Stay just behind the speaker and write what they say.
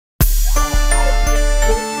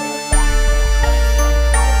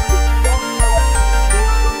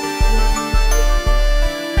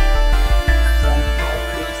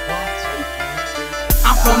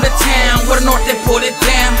they put it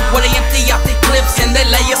down, where they empty out their clips and they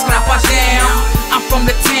lay a scrapper down. I'm from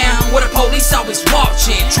the town where the police always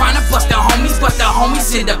watching, trying to bust the homies, but the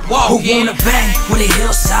homies end up walking. Who wanna bang with a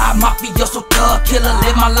hillside mafioso thug killer?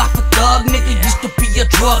 Live my life a thug, nigga used to be a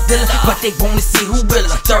drug dealer, but they wanna see who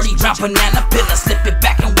realer. 30-round banana pillar, slip it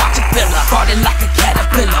back and watch it pillar. Falling like a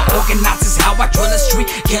caterpillar, organized is how I drill a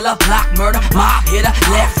street killer, block murder, mob hitter,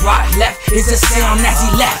 left, right, left is the sound as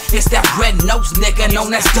he left. It's that red nose nigga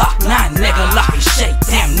known as Doc9, nigga. Lucky shake,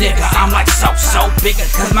 damn nigga, I'm like so bigger,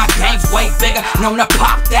 cause my game's way bigger. Known to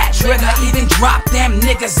pop that trigger, even drop them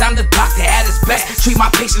niggas. I'm the doctor at his best. Treat my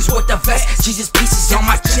patients with the vest. Jesus pieces on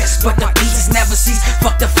my chest, but the pieces never cease.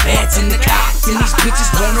 Fuck the feds and the cops, and these bitches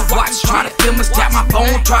wanna watch. Try to film us, tap my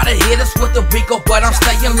phone, try to hit us with the Rico, but I'm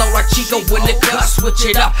staying low like Chico when the cut. Switch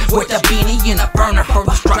it up with a beanie and a burner for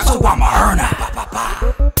the strap, so I'm a earner.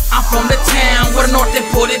 I'm from the town where the north they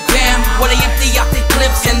put it down, where they empty out their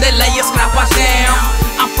clips and they lay a scrapper down.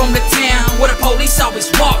 I'm from the town where the police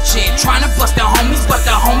always watching, trying to bust the homies, but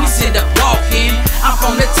the homies end up walking. I'm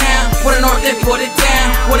from the town where the north they put it down,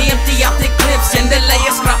 where they empty out their clips and they lay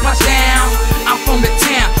a scrapper down. I'm from the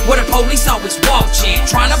town where the police always watching,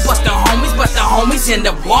 trying to bust the homies, but the homies end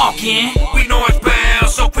up walking. We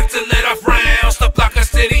northbound, so quick to let off rounds. The block a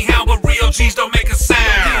steady hound, but real G's don't make a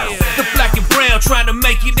sound. The black and brown trying to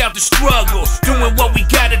make it out the struggle, doing what we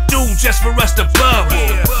gotta do just for us to bubble.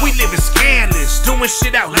 We living scandalous, doing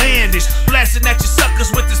shit outlandish, blasting at your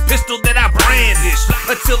suckers with this pistol that I brandish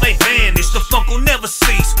until they vanish. The funk will never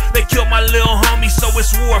cease. They killed my little homie, so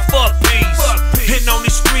it's war, fuck peace. Hitting on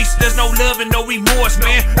these streets, there's no love and no remorse,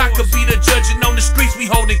 man. I could be the judge, and on the streets we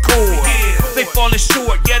holding court. They falling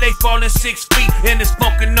short, yeah, they falling 6 feet, and it's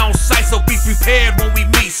funkin' on sight, so be prepared when we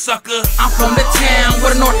meet, sucker. I'm from the town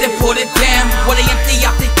where the north they put it down, where they empty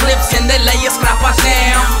out their clips and they lay a scrapper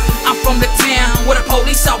down. I'm from the town where the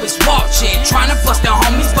police always watching, trying to bust the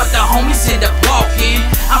homies, but the homies end up walking.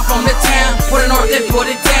 I'm from the town where the north they put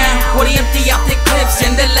it down, where they empty out their clips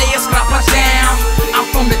and they lay a scrapper down. I'm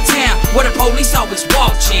from the town where the police always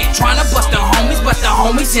watching, trying to bust the homies, but the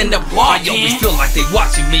homies end up walking. I always feel like they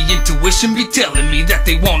watching me, intuition be telling me that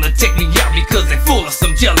they wanna take me out because they full of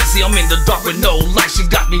some jealousy. I'm in the dark with no light, she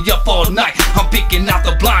got me up all night. I'm picking out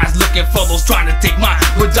the blinds, looking for those trying to take mine.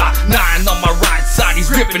 With Doc9 on my right side, he's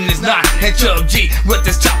gripping his 9, and Chub G with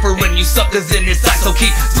his chopper, and you suckers in his sight. So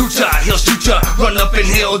keep shoot ya, he'll shoot ya, run up and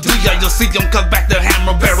he'll do ya. You'll see him come back, the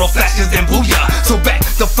hammer barrel flashes and booyah. So back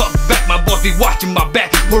the fuck back, my boys be watching my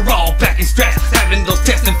back. We're all packing straps, having those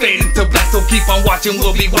tests and fading to black. So keep on watching,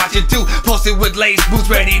 we'll be watching too. Posted with lace boots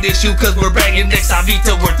ready to shoot, cause we're banging next time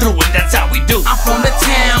till we're through, and that's how we do. I'm from the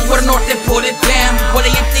town where the north they put it down, where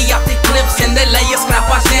they empty out their clips and they lay a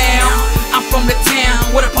scrapper down. I'm from the town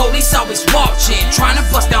where the police always watching, trying to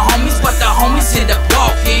bust the homies, but the homies end up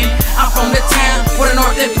walking. I'm from the town where the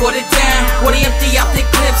north they put it down, where they empty out their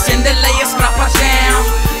clips and they lay a scrapper down.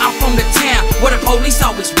 I'm from the town where the police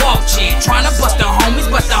always watching, trying to bust the homies,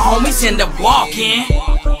 but the homies end up walking.